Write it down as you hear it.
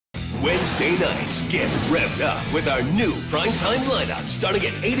Wednesday nights, get revved up with our new primetime lineup starting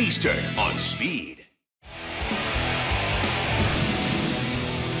at 8 Eastern on Speed.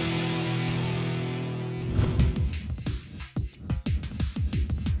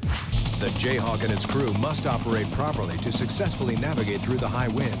 The Jayhawk and its crew must operate properly to successfully navigate through the high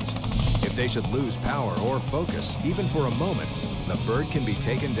winds. If they should lose power or focus, even for a moment, the bird can be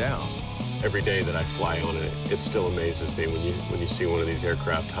taken down. Every day that I fly on it, it still amazes me when you see one of these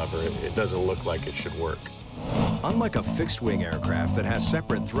aircraft hover. It doesn't look like it should work. Unlike a fixed-wing aircraft that has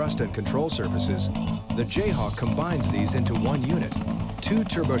separate thrust and control surfaces, the Jayhawk combines these into one unit. Two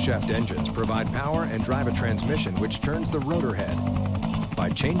turboshaft engines provide power and drive a transmission which turns the rotor head. By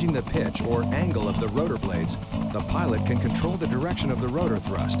changing the pitch or angle of the rotor blades, the pilot can control the direction of the rotor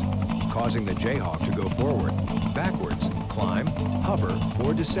thrust, causing the Jayhawk to go forward, backwards, climb, hover,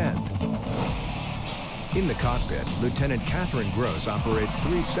 or descend. In the cockpit, Lieutenant Catherine Gross operates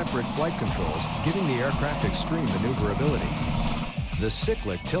 3 separate flight controls, giving the aircraft extreme maneuverability. The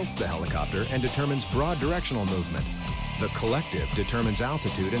cyclic tilts the helicopter and determines broad directional movement. The collective determines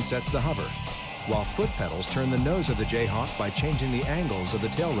altitude and sets the hover, while foot pedals turn the nose of the Jayhawk by changing the angles of the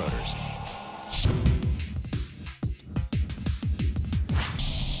tail rotors.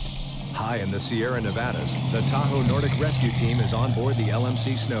 High in the Sierra Nevadas, the Tahoe Nordic Rescue Team is on board the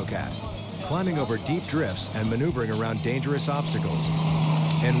LMC Sno Cat, climbing over deep drifts and maneuvering around dangerous obstacles,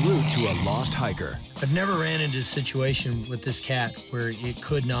 en route to a lost hiker. I've never ran into a situation with this cat where it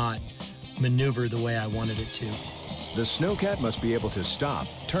could not maneuver the way I wanted it to. The Sno Cat must be able to stop,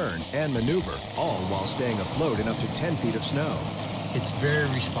 turn, and maneuver, all while staying afloat in up to 10 feet of snow. It's very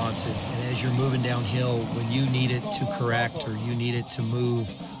responsive, and as you're moving downhill, when you need it to correct or you need it to move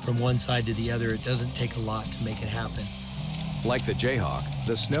from one side to the other, it doesn't take a lot to make it happen. Like the Jayhawk,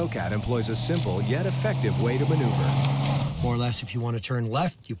 the Sno Cat employs a simple yet effective way to maneuver. More or less, if you want to turn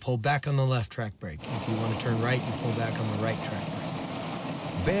left, you pull back on the left track brake. If you want to turn right, you pull back on the right track brake.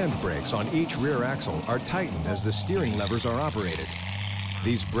 Band brakes on each rear axle are tightened as the steering levers are operated.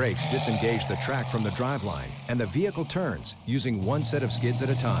 These brakes disengage the track from the driveline, and the vehicle turns, using one set of skids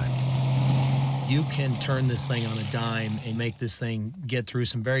at a time. You can turn this thing on a dime and make this thing get through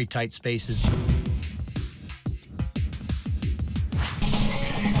some very tight spaces.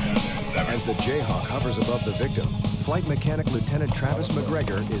 As the Jayhawk hovers above the victim, Flight Mechanic Lieutenant Travis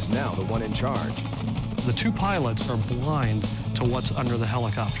McGregor is now the one in charge. The 2 pilots are blind to what's under the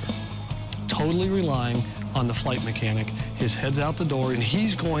helicopter, totally relying on the flight mechanic. His head's out the door, and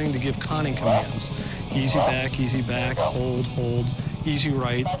he's going to give conning commands. Easy back, hold, easy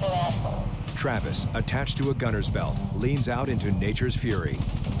right. Travis, attached to a gunner's belt, leans out into nature's fury.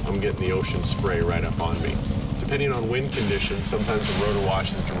 I'm getting the ocean spray right up on me. Depending on wind conditions, sometimes the rotor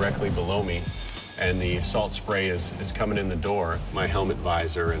wash is directly below me, and the salt spray is coming in the door. My helmet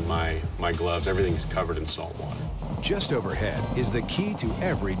visor and my gloves, everything's covered in salt water. Just overhead is the key to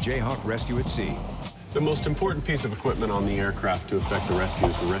every Jayhawk rescue at sea. The most important piece of equipment on the aircraft to effect the rescue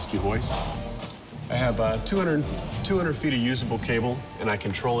is the rescue hoist. I have 200 feet of usable cable, and I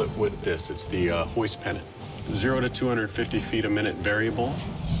control it with this. It's the hoist pennant. 0 to 250 feet a minute variable.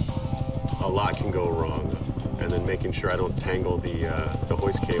 A lot can go wrong. And then making sure I don't tangle the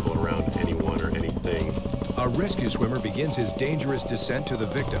hoist cable around anyone or anything. A rescue swimmer begins his dangerous descent to the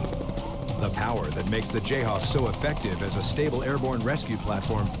victim. The power that makes the Jayhawk so effective as a stable airborne rescue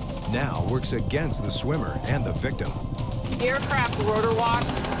platform now works against the swimmer and the victim. The aircraft rotor wash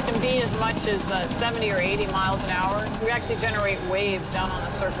can be as much as 70 or 80 miles an hour. We actually generate waves down on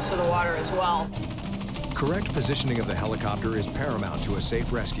the surface of the water as well. Correct positioning of the helicopter is paramount to a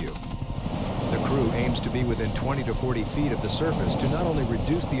safe rescue. The crew aims to be within 20 to 40 feet of the surface to not only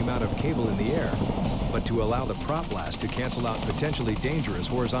reduce the amount of cable in the air, but to allow the prop blast to cancel out potentially dangerous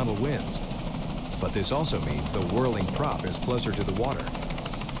horizontal winds. But this also means the whirling prop is closer to the water.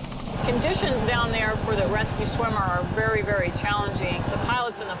 Conditions down there for the rescue swimmer are very, very challenging. The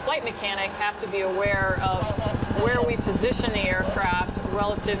pilots and the flight mechanic have to be aware of where we position the aircraft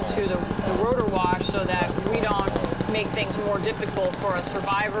relative to the rotor wash so that we don't make things more difficult for a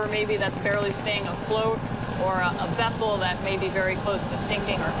survivor, maybe that's barely staying afloat, or a vessel that may be very close to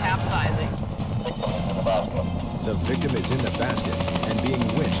sinking or capsizing. The victim is in the basket and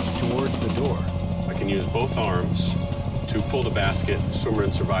being winched towards the door. I can use both arms to pull the basket, swimmer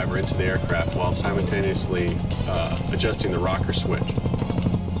and survivor, into the aircraft while simultaneously adjusting the rocker switch.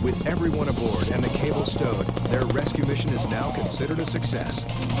 With everyone aboard and the cable stowed, their rescue mission is now considered a success.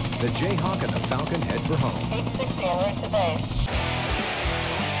 The Jayhawk and the Falcon head for home. 860 alert to base.